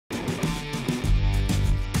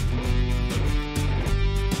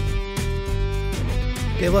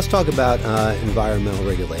Okay, let's talk about environmental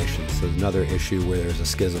regulations. So another issue where there's a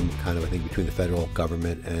schism, kind of, I think, between the federal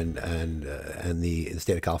government and the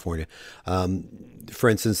state of California. For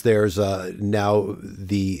instance, there's now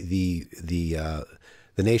the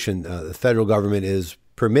nation, the federal government is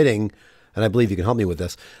permitting, and I believe you can help me with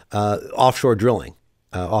this, offshore drilling.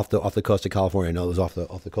 Off the coast of California. I know it was off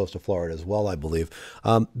the coast of Florida as well, I believe.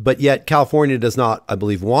 But yet California does not, I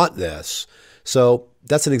believe, want this. So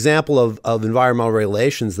that's an example of environmental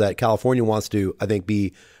regulations that California wants to, I think,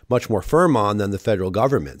 be much more firm on than the federal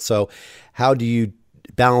government. So how do you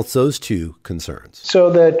balance those two concerns?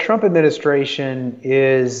 So the Trump administration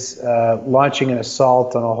is launching an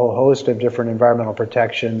assault on a whole host of different environmental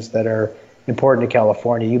protections that are important to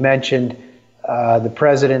California. You mentioned the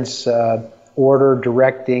president's order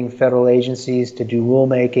directing federal agencies to do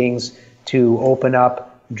rulemakings to open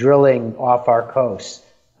up drilling off our coast.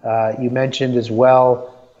 You mentioned as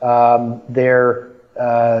well their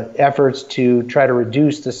efforts to try to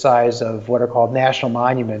reduce the size of what are called national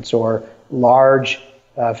monuments, or large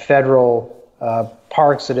federal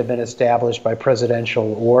parks that have been established by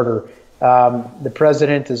presidential order. The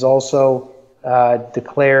president has also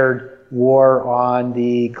declared war on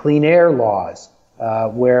the clean air laws,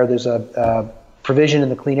 where there's a provision in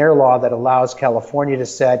the clean air law that allows California to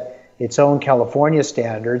set its own California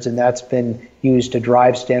standards, and that's been used to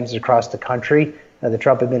drive standards across the country. The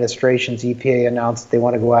Trump administration's EPA announced that they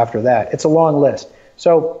want to go after that. It's a long list.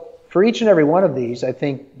 So for each and every one of these, I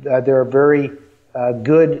think there are very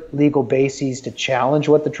good legal bases to challenge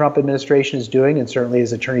what the Trump administration is doing, and certainly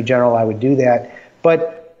as Attorney General I would do that.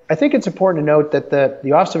 But I think it's important to note that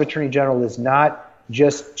the Office of Attorney General is not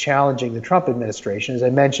just challenging the Trump administration. As I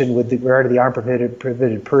mentioned, with regard to the Armed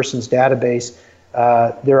Prohibited Persons database,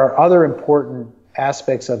 there are other important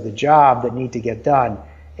aspects of the job that need to get done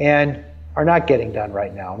and are not getting done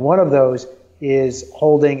right now. One of those is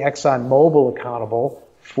holding ExxonMobil accountable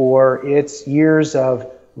for its years of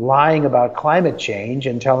lying about climate change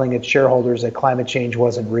and telling its shareholders that climate change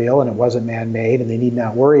wasn't real and it wasn't man-made and they need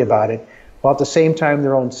not worry about it, while at the same time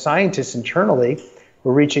their own scientists internally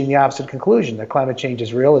were reaching the opposite conclusion, that climate change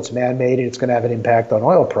is real, it's man-made, and it's going to have an impact on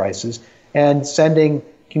oil prices, and sending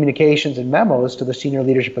communications and memos to the senior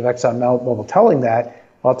leadership of ExxonMobil telling that,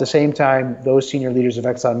 while at the same time those senior leaders of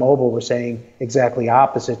ExxonMobil were saying exactly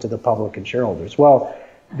opposite to the public and shareholders. Well,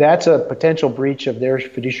 that's a potential breach of their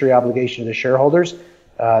fiduciary obligation to the shareholders.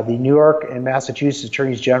 The New York and Massachusetts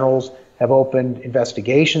attorneys generals have opened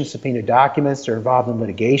investigations, subpoenaed documents. They're involved in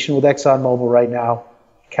litigation with ExxonMobil right now.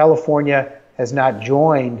 California has not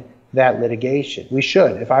joined that litigation. We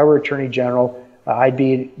should. If I were Attorney General, I'd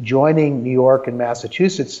be joining New York and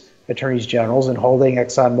Massachusetts attorneys generals and holding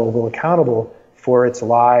ExxonMobil accountable for its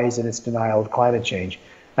lies and its denial of climate change.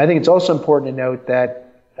 I think it's also important to note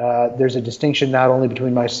that there's a distinction not only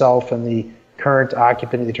between myself and the current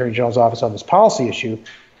occupant of the Attorney General's office on this policy issue,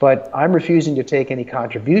 but I'm refusing to take any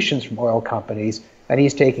contributions from oil companies, and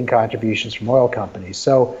he's taking contributions from oil companies.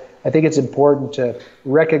 So I think it's important to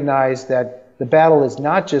recognize that the battle is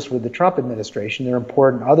not just with the Trump administration. There are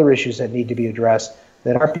important other issues that need to be addressed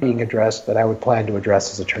that aren't being addressed that I would plan to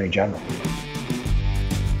address as Attorney General.